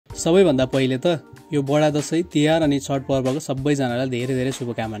सबैभन्दा पहिले त यो बडा दशैं तिहार अनि छठ पर्वको सबैजनालाई धेरै धेरै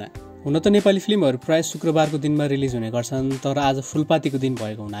शुभकामना। हुन त नेपाली फिल्महरू प्राय शुक्रबारको दिनमा रिलिज हुने गर्छन्, तर आज फुलपातीको दिन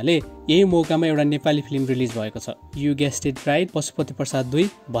भएको हुनाले यही मौकामा एउटा नेपाली फिल्म रिलिज भएको छ। You guessed it right, Pashupati Prasad 2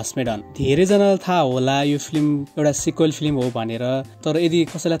 Bhasme done. धेरै जनालाई थाहा होला यो फिल्म एउटा सिक्वल फिल्म हो भनेर, तर यदि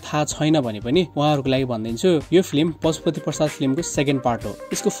कसैलाई थाहा छैन भने पनि उहाँहरूको लागि भनिदिन्छु, यो फिल्म पशुपति प्रसाद फिल्मको सेकेन्ड पार्ट हो।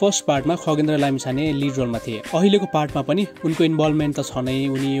 यसको फर्स्ट पार्टमा खगेन्द्र लामिछाने लिड रोलमा थिए। अहिलेको पार्टमा पनि उनको इन्भल्भमेन्ट त छ नै,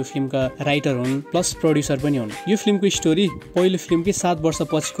 उनी यो फिल्मका राइटर हुन् प्लस प्रोड्युसर पनि हुन्। यो फिल्मको स्टोरी पहिलो फिल्मकै 7 वर्ष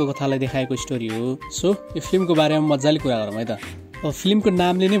पछिको कथालाई देखाएको स्टोरी हो। सो यो फिल्मको बारेमा मजाले कुरा गरौँ है त। फिल्मको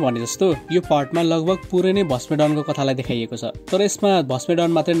नामले नै भने जस्तो यो पार्टमा लगभग पुरै नै भस्मे डनको कथालाई देखाइएको छ, तर यसमा भस्मे डन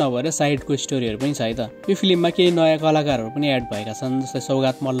मात्रै नभएर साइडको स्टोरीहरू पनि छ है त। यो फिल्ममा केही नयाँ कलाकारहरू पनि एड भएका छन्, जस्तै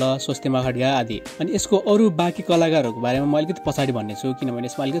सौगात मल्ल, स्वस्तिमा खड्का आदि। अनि यसको अरू बाँकी कलाकारहरूको बारेमा म अलिकति पछाडि भन्नेछु, किनभने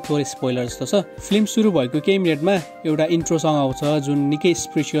यसमा अलिकति थोरै स्पोइलर जस्तो छ। फिल्म सुरु भएको केही मिनटमा एउटा इन्ट्रो सङ आउँछ जुन निकै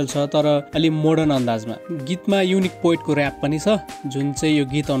स्पिरिचुअल छ तर अलि मोडर्न अन्दाजमा। गीतमा युनिक पोइटको र्याप पनि छ जुन चाहिँ यो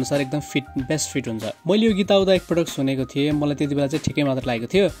गीत अनुसार एकदम बेस्ट फिट हुन्छ। मैले यो गीत आउँदा एकपटक सुनेको थिएँ, मलाई त्यति बेला चाहिँ ठिकै मात्र लागेको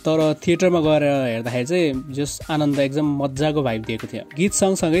थियो, तर थिएटरमा गएर हेर्दाखेरि चाहिँ जस आनन्द एकदम मजाको भाइब दिएको थियो। गीत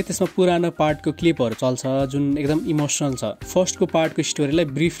सँगसँगै त्यसमा पुरानो पार्टको क्लिपहरू चल्छ जुन एकदम इमोसनल छ। फर्स्टको पार्टको स्टोरीलाई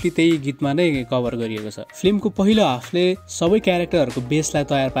ब्रिफली त्यही गीतमा नै कभर गरिएको छ। फिल्मको पहिलो हाफले सबै क्यारेक्टरहरूको बेसलाई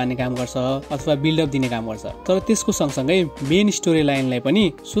तयार पार्ने काम गर्छ अथवा बिल्डअप दिने काम गर्छ, तर त्यसको सँगसँगै मेन स्टोरी लाइनलाई पनि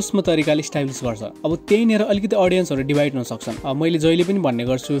सूक्ष्म तरिकाले इस्टाब्लिस गर्छ। अब त्यहीँनिर अलिकति अडियन्सहरू डिभाइड हुन सक्छन्। अब मैले जहिले पनि भन्ने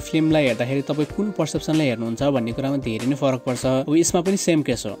गर्छु, फिल्मलाई हेर्दाखेरि तपाईँ कुन पर्सेप्सनलाई हेर्नुहुन्छ भन्ने कुरामा धेरै नै फरक पर्छ। अब यसमा पनि सेम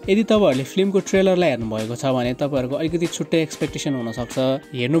केस हो। यदि तपाईँहरूले फिल्मको ट्रेलरलाई हेर्नु भएको छ भने तपाईँहरूको अलिकति छुट्टै एक्सपेक्टेसन हुन सक्छ,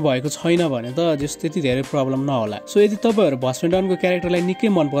 हेर्नु भएको छैन भने त जस त्यति धेरै प्रब्लम नहोला। सो यदि तपाईँहरू भस्मे डनको क्यारेक्टरलाई निकै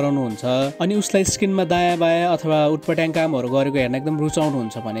मन पराउनुहुन्छ अनि उसलाई स्क्रिनमा दायाँ बायाँ अथवा उटपट्याङ कामहरू गरेको हेर्न एकदम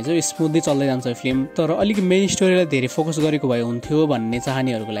रुचाउनुहुन्छ भने चाहिँ स्मुथली चल्दै जान्छ फिल्म। तर अलिक मेन स्टोरीलाई धेरै फोकस गरेको भए हुन्थ्यो भन्ने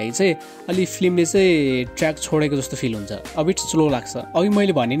चाहनेहरूको लागि चाहिँ अलि फिल्मले चाहिँ ट्र्याक छोडेको जस्तो फिल हुन्छ, अब इट्स स्लो लाग्छ। अघि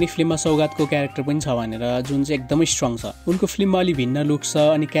मैले भने नि फिल्ममा सौगातको क्यारेक्टर पनि छ भनेर, जुन चाहिँ एकदमै स्ट्रङ छ। उनको फिल्ममा अलि भिन्न लुक छ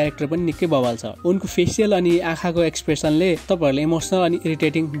अनि क्यारेक्टर पनि निकै बवाल छ। उनको फेसियल अनि आँखाको एक्सप्रेसनले तपाईँहरूले इमोसनल अनि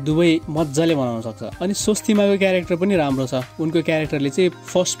इरिटेटिङ दुवै मजाले बनाउन सक्छ। अनि स्वस्तिमाको क्यारेक्टर पनि राम्रो छ। उनको क्यारेक्टरले चाहिँ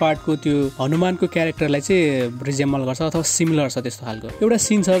फर्स्ट पार्टको त्यो हनुमानको क्यारेक्टरलाई चाहिँ रिजेम्बल गर्छ अथवा सिमिलर छ त्यस्तो खालको। एउटा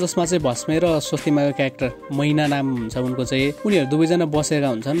सिन छ जसमा चाहिँ भस्मे र स्वस्तिमाको क्यारेक्टर मैना नाम हुन्छ उनको चाहिँ, उनीहरू दुवैजना बसेका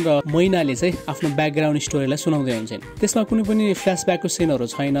हुन्छन् र मैनाले चाहिँ आफ्नो ब्याकग्राउन्ड स्टोरीलाई सुनाउँदै हुन्छन्। त्यसमा कुनै पनि फ्ल्यासब्याकको सिनहरू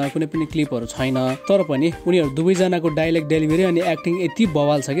छैन, कुनै पनि क्लिपहरू छैन, तर पनि उनीहरू दुवैजनाको डायलग डेलिभरी अनि एक्टिङ यति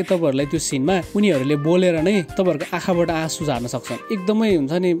बवाल छ कि तपाईँहरूलाई त्यो सिनमा उनीहरूले बोलेर नै तपाईँहरूको आँखाबाट आँसु झार्न सक्छन्। एकदमै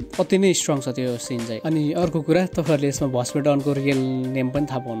हुन्छ नि, अति नै स्ट्रङ छ त्यो सिन चाहिँ। अनि अर्को कुरा, तपाईँहरूले यसमा भस्मे डनको रियल नेम पनि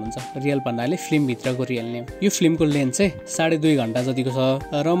थाहा पाउनुहुन्छ। रियल भन्नाले फिल्मभित्रको रियल नेम। यो फिल्मको लेन्थ चाहिँ 2.5 घन्टा जतिको छ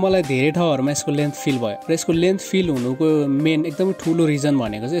र मलाई धेरै ठाउँहरूमा यसको लेन्थ फिल भयो। र यसको लेन्थ फिल हुनुको मेन एकदमै ठुलो रिजन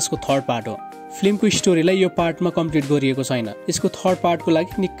भनेको चाहिँ यसको थर्ड पार्ट हो। फिल्मको स्टोरीलाई यो पार्टमा कम्प्लिट गरिएको छैन। यसको थर्ड पार्टको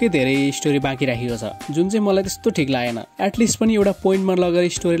लागि निकै धेरै स्टोरी बाँकी राखेको छ, जुन चाहिँ मलाई त्यस्तो ठिक लागेन। एटलिस्ट पनि एउटा पोइन्टमा लगेर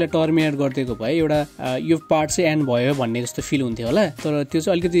स्टोरीलाई टर्मिनेट गरिदिएको भए एउटा यो पार्ट चाहिँ एन्ड भयो भन्ने जस्तो फिल हुन्थ्यो होला, तर त्यो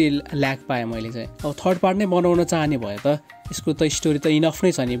चाहिँ अलिकति ल्याक पाएँ मैले चाहिँ। अब थर्ड पार्ट नै बनाउन चाहने भए त यसको त स्टोरी त इनफ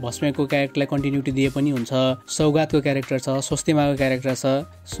नै छ नि। भस्मेको क्यारेक्टरलाई कन्टिन्युटी दिए पनि हुन्छ, सौगातको क्यारेक्टर छ, स्वस्तिमाको क्यारेक्टर छ।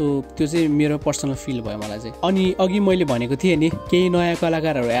 सो त्यो चाहिँ मेरो पर्सनल फिल भयो मलाई चाहिँ। अनि अघि मैले भनेको थिएँ नि केही नयाँ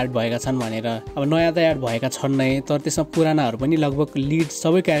कलाकारहरू एड भएका छन् भनेर। अब नयाँ त एड भएका छन् नै, तर त्यसमा पुरानाहरू पनि लगभग लिड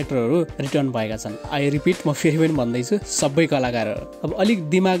सबै क्यारेक्टरहरू रिटर्न भएका छन्। आई रिपिट, म फेरि पनि भन्दैछु, सबै कलाकारहरू। अब अलिक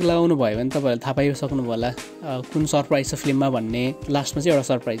दिमाग लगाउनु भयो भने तपाईँहरूले थाहा पाइसक्नु होला कुन सरप्राइज छ फिल्ममा भन्ने। लास्टमा चाहिँ एउटा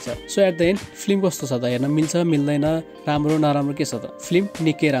सरप्राइज छ। So at the and film कस्तो छ त, हेर्न मिल्छ मिल्दैन, राम्रो नराम्रो के छ त? फिल्म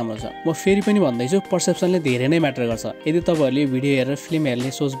निकै राम्रो छ। म फेरि पनि भन्दैछु, पर्सेप्सनले धेरै नै म्याटर गर्छ। यदि तपाईँहरूले भिडियो हेरेर फिल्म हेर्ने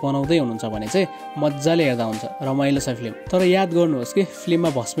सोच बनाउँदै हुनुहुन्छ भने चाहिँ मजाले हेर्दा हुन्छ, रमाइलो छ फिल्म। तर याद गर्नुहोस् कि फिल्ममा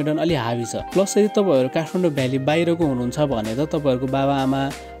भस्मे डन अलि हावी छ। प्लस यदि तपाईँहरू काठमाडौँ भ्याली बाहिरको हुनुहुन्छ भने त तपाईँहरूको बाबा आमा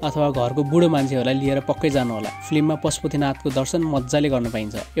अथवा घरको बुढो मान्छेहरूलाई लिएर पक्कै जानु होला। फिल्ममा पशुपतिनाथको दर्शन मजाले गर्न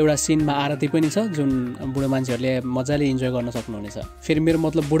पाइन्छ। एउटा सिनमा आरती पनि छ जुन बुढो मान्छेहरूले मजाले इन्जोय गर्न सक्नुहुनेछ। फेरि मेरो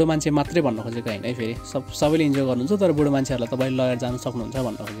मतलब बुढो मान्छे मात्रै भन्न खोजेको होइन है, फेरि सबैले इन्जोय गर्नुहुन्छ, तर बुढो मान्छेहरूलाई तपाईँ लगेर जान सक्नुहुन्छ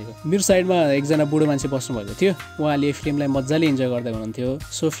भन्न खोजेको। मेरो साइडमा एकजना बुढो मान्छे बस्नुभएको थियो, उहाँले फिल्मलाई मजाले इन्जोय गर्दै हुनुहुन्थ्यो।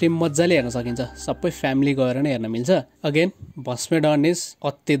 सो फिल्म मजाले हेर्न सकिन्छ, सबै फ्यामिली गएर नै हेर्न मिल्छ। अगेन भस्मे डन इज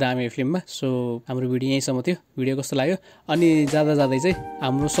अति दामी फिल्ममा। सो हाम्रो भिडियो यहीँसम्म थियो। भिडियो कस्तो लाग्यो? अनि जाँदा जाँदै चाहिँ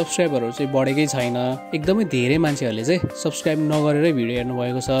हाम्रो सब्सक्राइबरहरू चाहिँ बढेकै छैन, एकदमै धेरै मान्छेहरूले चाहिँ सब्सक्राइब नगरेरै भिडियो हेर्नु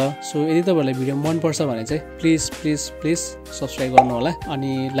भएको छ। सो यदि तपाईँहरूलाई भिडियो मनपर्छ भने चाहिँ प्लिज प्लिज प्लिज सब्सक्राइब गर्नु होला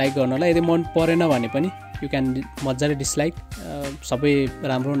अनि लाइक गर्नु होला। यदि मन परेन भने पनि यु क्यान मजाले डिसलाइक। सबै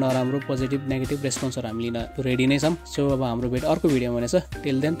राम्रो नराम्रो पोजिटिभ नेगेटिभ रेस्पोन्सहरू हामी लिन रेडी नै छौँ। सो अब हाम्रो भेट अर्को भिडियोमा हुनेछ।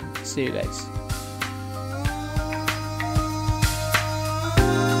 Till then C you guys.